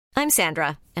I'm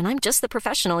Sandra, and I'm just the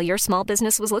professional your small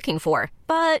business was looking for.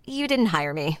 But you didn't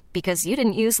hire me because you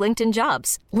didn't use LinkedIn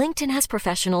Jobs. LinkedIn has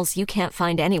professionals you can't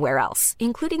find anywhere else,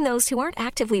 including those who aren't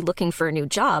actively looking for a new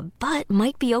job, but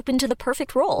might be open to the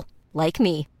perfect role, like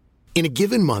me. In a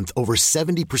given month, over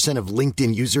 70% of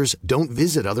LinkedIn users don't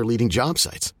visit other leading job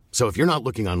sites. So if you're not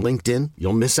looking on LinkedIn,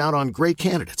 you'll miss out on great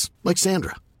candidates like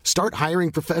Sandra. Start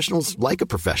hiring professionals like a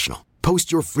professional.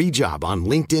 Post your free job on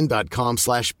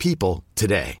linkedin.com/people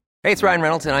today. Hey, it's Ryan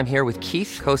Reynolds, and I'm here with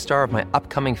Keith, co-star of my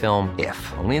upcoming film, If,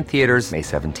 only in theaters May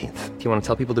 17th. Do you want to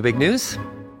tell people the big news?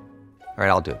 All right,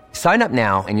 I'll do it. Sign up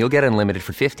now and you'll get unlimited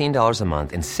for $15 a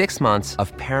month and 6 months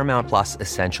of Paramount Plus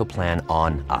Essential Plan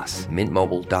on us.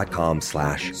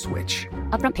 MintMobile.com/switch.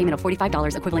 Upfront payment of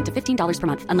 $45 equivalent to $15 per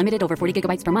month. Unlimited over 40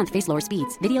 gigabytes per month. Face lower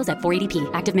speeds. Videos at 480p.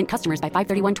 Active Mint customers by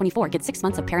 531.24 get 6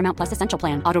 months of Paramount Plus Essential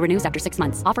Plan. Auto renews after 6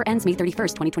 months. Offer ends May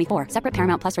 31st, 2024. Separate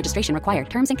Paramount Plus registration required.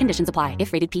 Terms and conditions apply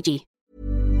if rated PG.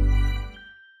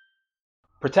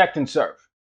 Protect and serve.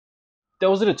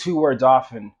 Those are the two words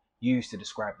often used to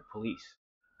describe the police.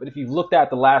 But if you've looked at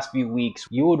the last few weeks,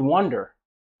 you would wonder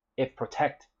if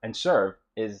protect and serve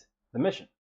is the mission.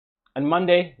 On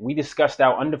Monday, we discussed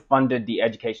how underfunded the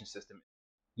education system is.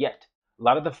 Yet, a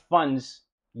lot of the funds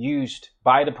used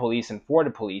by the police and for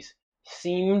the police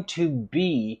seem to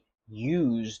be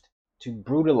used to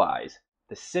brutalize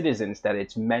the citizens that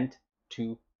it's meant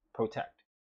to protect.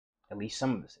 At least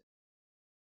some of the citizens.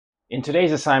 In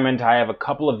today's assignment, I have a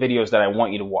couple of videos that I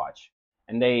want you to watch.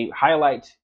 And they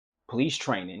highlight police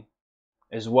training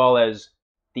as well as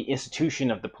the institution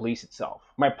of the police itself.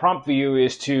 My prompt for you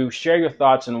is to share your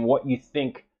thoughts on what you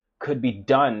think could be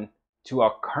done to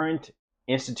our current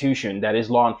institution that is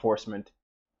law enforcement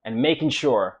and making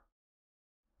sure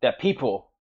that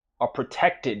people are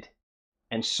protected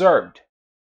and served.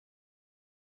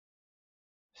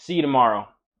 See you tomorrow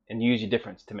and use your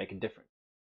difference to make a difference.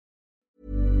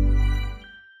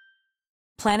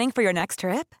 Planning for your next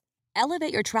trip?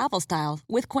 Elevate your travel style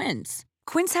with Quince.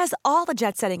 Quince has all the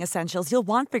jet-setting essentials you'll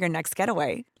want for your next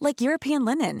getaway, like European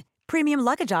linen, premium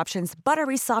luggage options,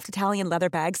 buttery soft Italian leather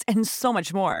bags, and so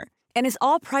much more. And is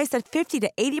all priced at 50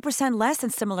 to 80% less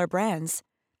than similar brands.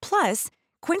 Plus,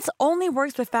 Quince only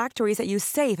works with factories that use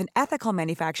safe and ethical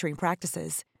manufacturing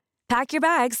practices. Pack your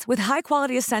bags with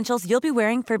high-quality essentials you'll be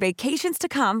wearing for vacations to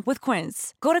come with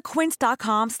Quince. Go to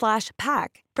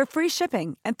quince.com/pack for free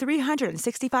shipping and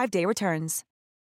 365-day returns.